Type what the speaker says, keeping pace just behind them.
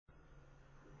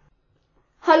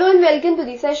Hello and welcome to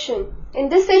the session. In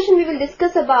this session we will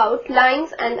discuss about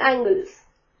lines and angles.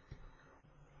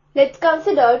 Let's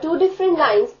consider two different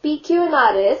lines PQ and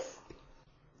RS.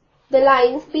 The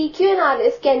lines PQ and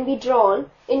RS can be drawn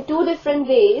in two different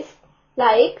ways,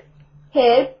 like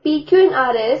here PQ and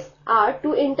RS are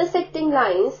two intersecting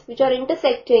lines which are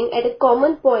intersecting at a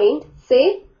common point,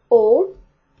 say O.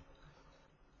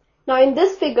 Now in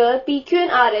this figure PQ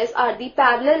and RS are the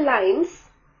parallel lines,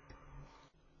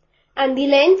 and the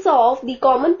lengths of the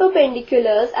common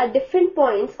perpendiculars at different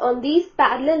points on these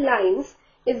parallel lines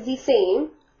is the same,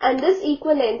 and this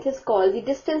equal length is called the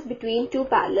distance between two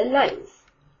parallel lines.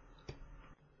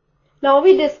 Now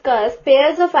we discuss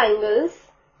pairs of angles.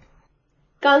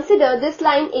 Consider this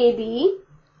line AB.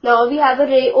 Now we have a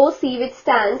ray OC which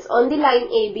stands on the line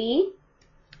AB.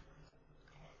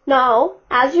 Now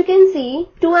as you can see,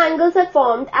 two angles are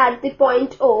formed at the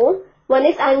point O. One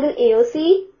is angle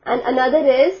AOC and another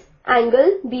is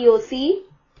angle BOC.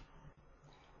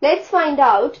 Let's find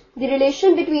out the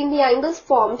relation between the angles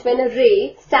formed when a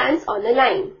ray stands on a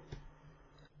line.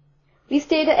 We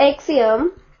state an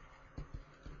axiom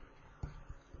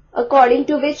according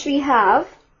to which we have,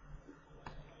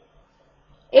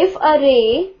 if a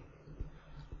ray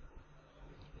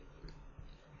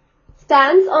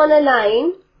stands on a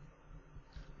line,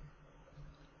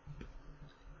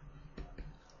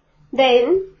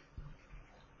 then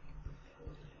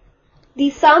the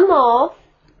sum of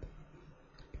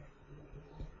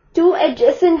two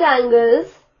adjacent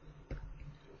angles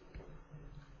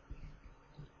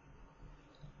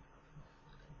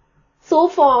so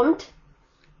formed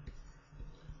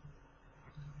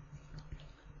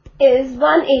is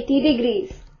 180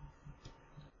 degrees.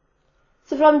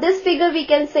 So from this figure we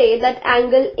can say that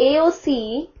angle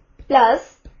AOC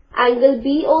plus angle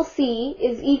BOC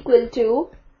is equal to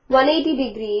 180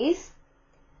 degrees.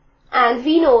 And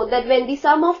we know that when the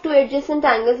sum of two adjacent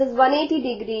angles is 180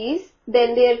 degrees,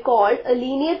 then they are called a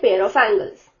linear pair of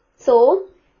angles. So,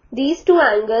 these two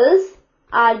angles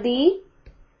are the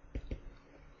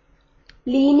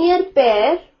linear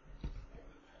pair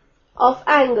of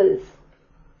angles.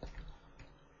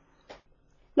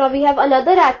 Now we have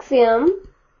another axiom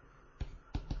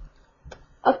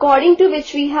according to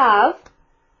which we have,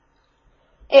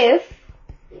 if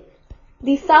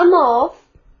the sum of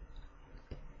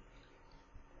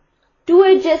two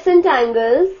adjacent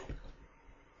angles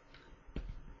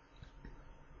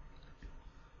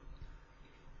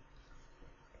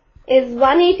is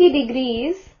 180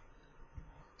 degrees,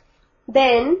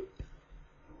 then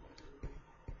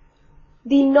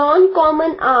the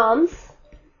non-common arms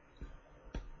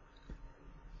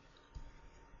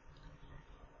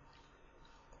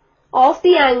of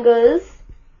the angles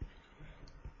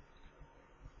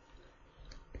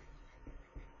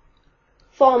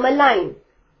form a line.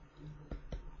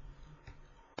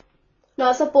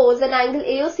 Now suppose an angle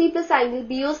AOC plus angle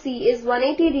BOC is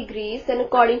 180 degrees, then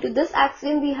according to this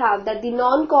axiom we have that the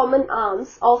non-common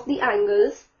arms of the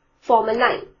angles form a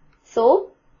line. So,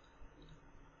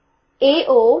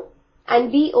 AO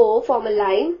and BO form a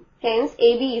line, hence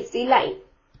AB is the line.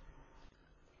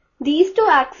 These two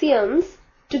axioms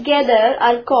together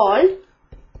are called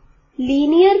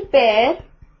linear pair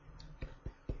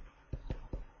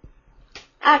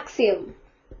axiom.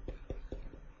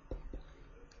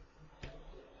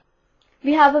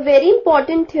 We have a very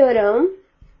important theorem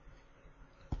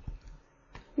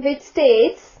which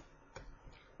states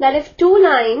that if two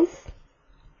lines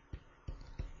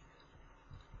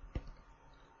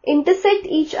intersect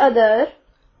each other,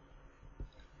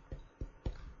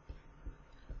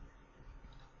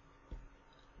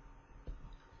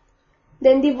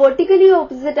 then the vertically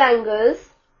opposite angles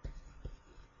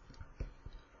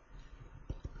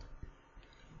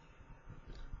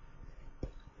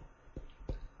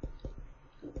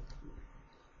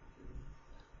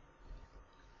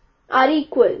are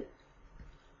equal.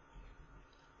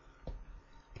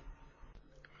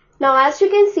 Now as you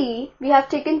can see, we have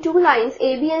taken two lines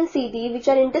AB and CD which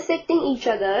are intersecting each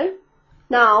other.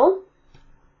 Now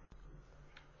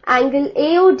angle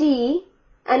AOD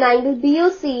and angle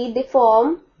BOC, they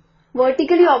form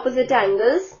vertically opposite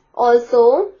angles.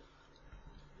 Also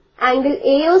angle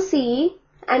AOC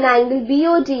and angle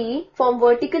BOD form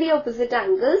vertically opposite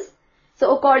angles.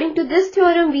 So according to this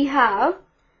theorem we have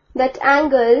that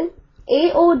angle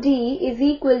AOD is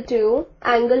equal to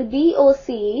angle BOC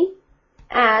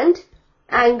and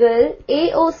angle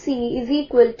AOC is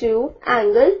equal to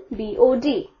angle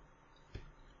BOD.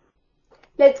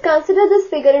 Let's consider this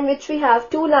figure in which we have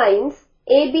two lines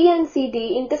AB and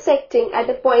CD intersecting at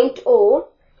a point O.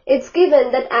 It's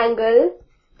given that angle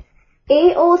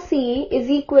AOC is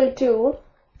equal to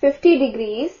 50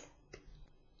 degrees.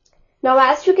 Now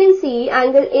as you can see,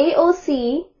 angle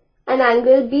AOC and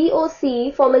angle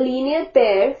BOC form a linear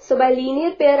pair. So by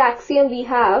linear pair axiom we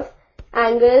have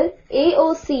angle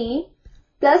AOC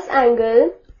plus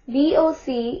angle BOC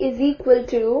is equal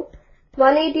to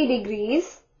 180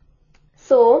 degrees.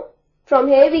 So from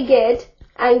here we get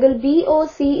angle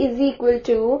BOC is equal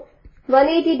to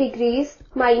 180 degrees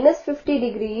minus 50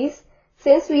 degrees,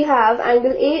 since we have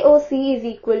angle AOC is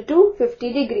equal to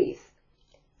 50 degrees.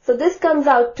 So this comes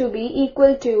out to be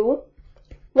equal to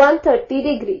 130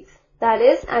 degrees. That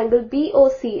is, angle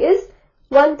BOC is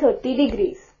 130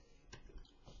 degrees.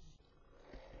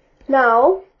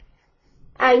 Now,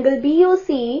 angle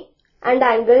BOC and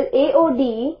angle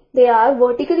AOD, they are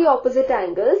vertically opposite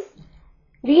angles.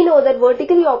 We know that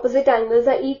vertically opposite angles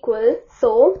are equal,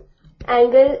 so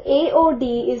angle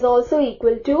AOD is also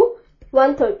equal to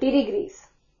 130 degrees.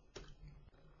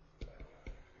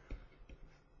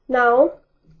 Now,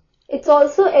 it's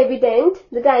also evident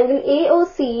that angle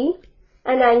AOC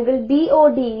and angle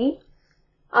BOD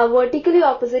are vertically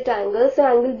opposite angles, so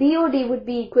angle BOD would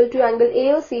be equal to angle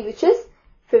AOC, which is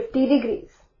 50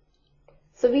 degrees.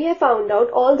 So we have found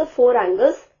out all the four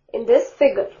angles in this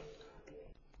figure.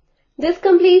 This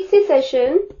completes the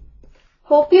session.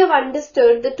 Hope you have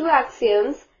understood the two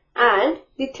axioms and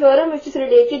the theorem which is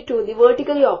related to the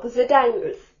vertically opposite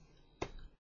angles.